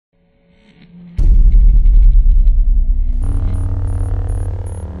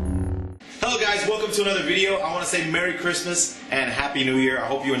welcome to another video. I want to say Merry Christmas and Happy New Year. I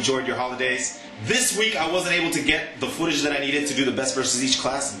hope you enjoyed your holidays. This week I wasn't able to get the footage that I needed to do the best versus each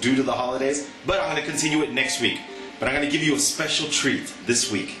class due to the holidays, but I'm going to continue it next week. But I'm going to give you a special treat this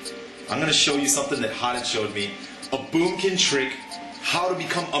week. I'm going to show you something that Hodded showed me, a Boomkin trick, how to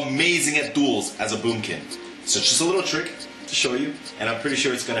become amazing at duels as a Boomkin. So it's just a little trick to show you, and I'm pretty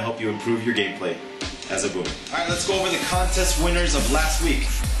sure it's going to help you improve your gameplay as a Boom. Alright, let's go over the contest winners of last week.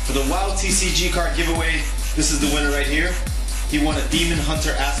 For the Wild TCG card giveaway, this is the winner right here. He won a Demon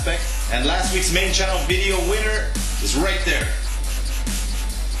Hunter aspect, and last week's main channel video winner is right there.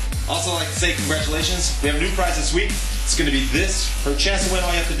 Also, I'd like to say congratulations. We have a new prize this week. It's going to be this. For a chance to win,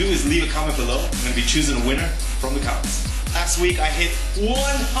 all you have to do is leave a comment below. I'm going to be choosing a winner from the comments. Last week, I hit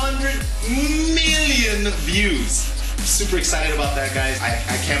 100 million views. Super excited about that, guys.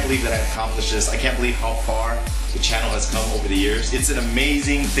 I can't believe that I accomplished this. I can't believe how far the channel has come over the years. It's an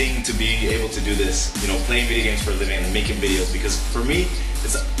amazing thing to be able to do this, you know, playing video games for a living and making videos, because for me,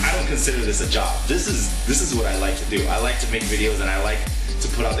 I don't consider this a job. This is what I like to do. I like to make videos and I like to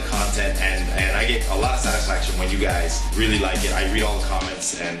put out the content, and I get a lot of satisfaction when you guys really like it. I read all the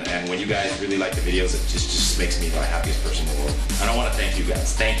comments, and when you guys really like the videos, it just makes me the happiest person in the world. And I want to thank you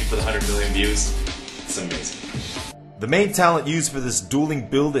guys. Thank you for the 100 million views. It's amazing. The main talent used for this dueling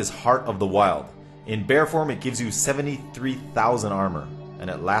build is Heart of the Wild. In bear form, it gives you 73,000 armor,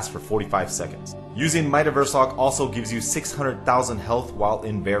 and it lasts for 45 seconds. Using Might of Ursoc also gives you 600,000 health while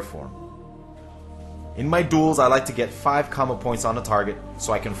in bear form. In my duels, I like to get 5 combo points on a target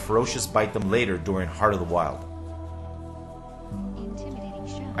so I can ferocious bite them later during Heart of the Wild.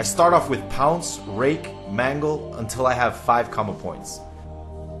 I start off with Pounce, Rake, Mangle until I have 5 combo points.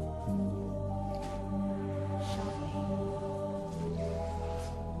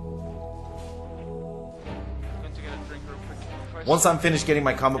 Once I'm finished getting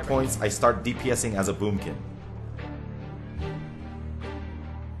my combo points, I start DPSing as a Boomkin.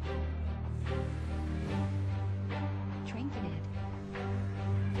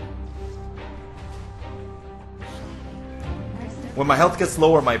 When my health gets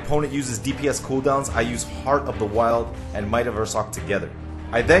low or my opponent uses DPS cooldowns, I use Heart of the Wild and Might of Ursoc together.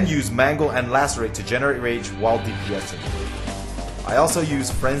 I then use Mangle and Lacerate to generate rage while DPSing. I also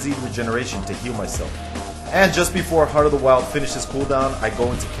use Frenzied Regeneration to heal myself. And just before Heart of the Wild finishes cooldown, I go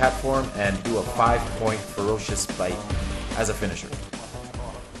into cat form and do a 5-point ferocious bite as a finisher.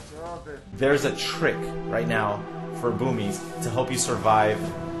 There's a trick right now for Boomies to help you survive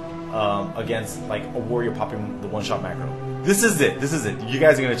against like a warrior popping the one-shot macro. This is it. This is it. You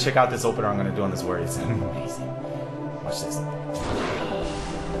guys are gonna check out this opener I'm gonna do on this warrior. It's amazing. Watch this.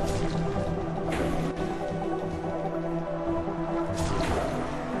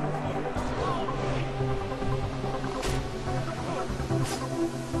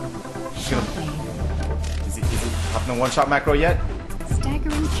 Is he popping a one-shot macro yet?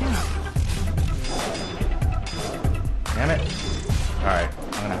 Staggering jump. Damn it. Alright,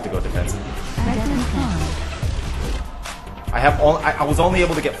 I'm gonna have to go defensive. I was only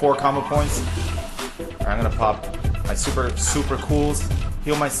able to get 4 combo points. Alright, I'm gonna pop my super cools,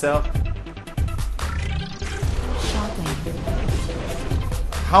 heal myself.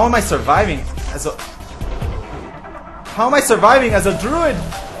 How am I surviving as a Druid?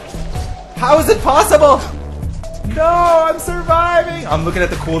 How is it possible? No, I'm surviving! I'm looking at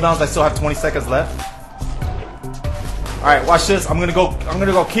the cooldowns, I still have 20 seconds left. Alright, watch this. I'm gonna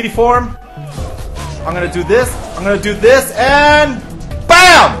go kitty form. I'm gonna do this, and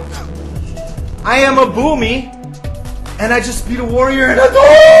BAM! I am a Boomy, and I just beat a warrior in a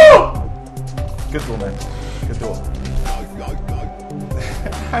duel! Good duel, man. Good duel.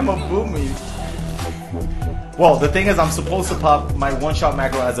 I'm a Boomy. Well, the thing is, I'm supposed to pop my one-shot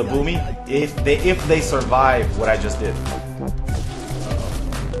macro as a Boomy if they survive what I just did.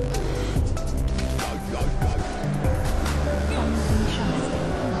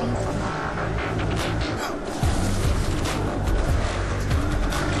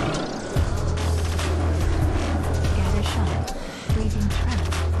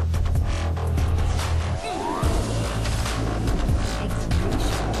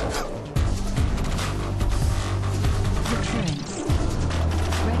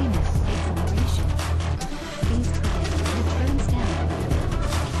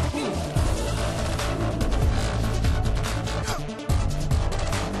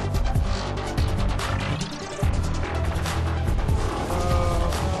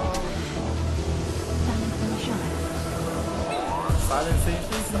 Silencing.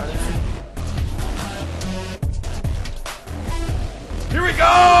 Here we go!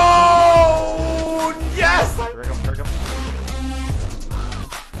 Yes! Here we go.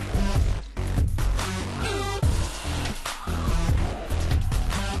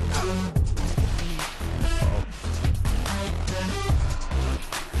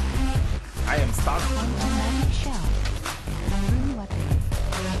 stop. Magic shell. Rune weapon.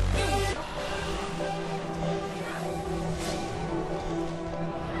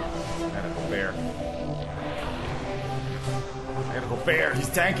 I gotta go bear. I gotta go bear. He's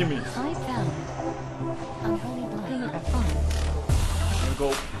tanking me. I found. Unholy blade of fire.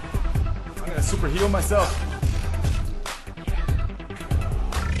 I'm gonna super heal myself.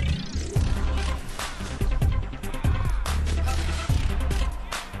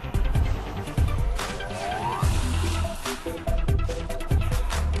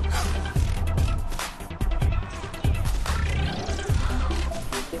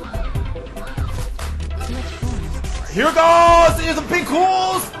 Here it goes! Here's a big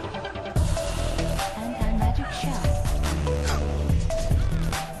holes! Anti-magic shell.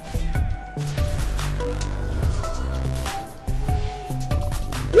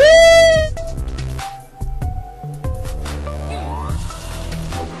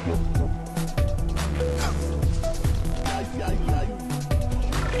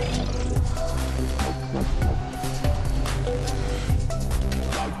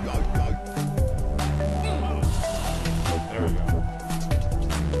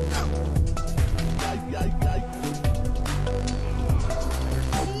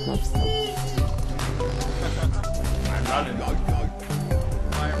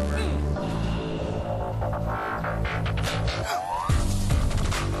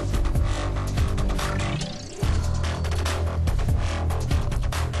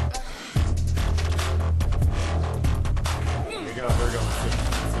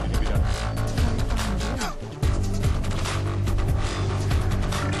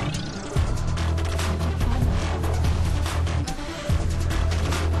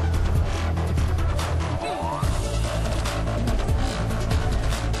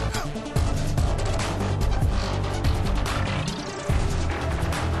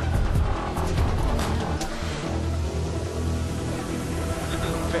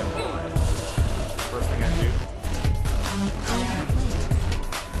 First thing I do.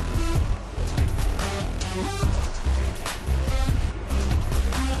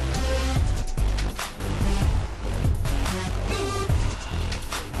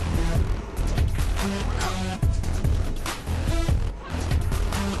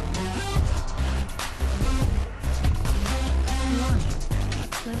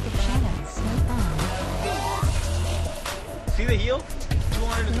 See the heal?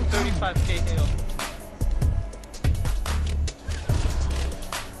 235k heal.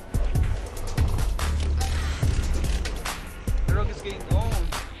 The rogue is getting owned.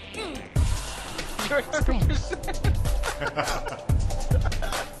 You're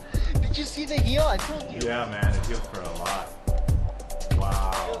 100%. Did you see the heal? I told you. Yeah, man, it healed for a lot.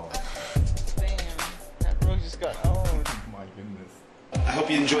 Wow. Damn, that rogue just got owned. My goodness. I hope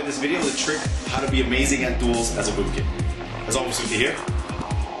you enjoyed this video, the trick how to be amazing at duels as a Boomkin. As always, Swifty here.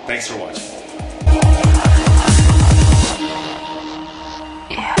 Thanks for watching.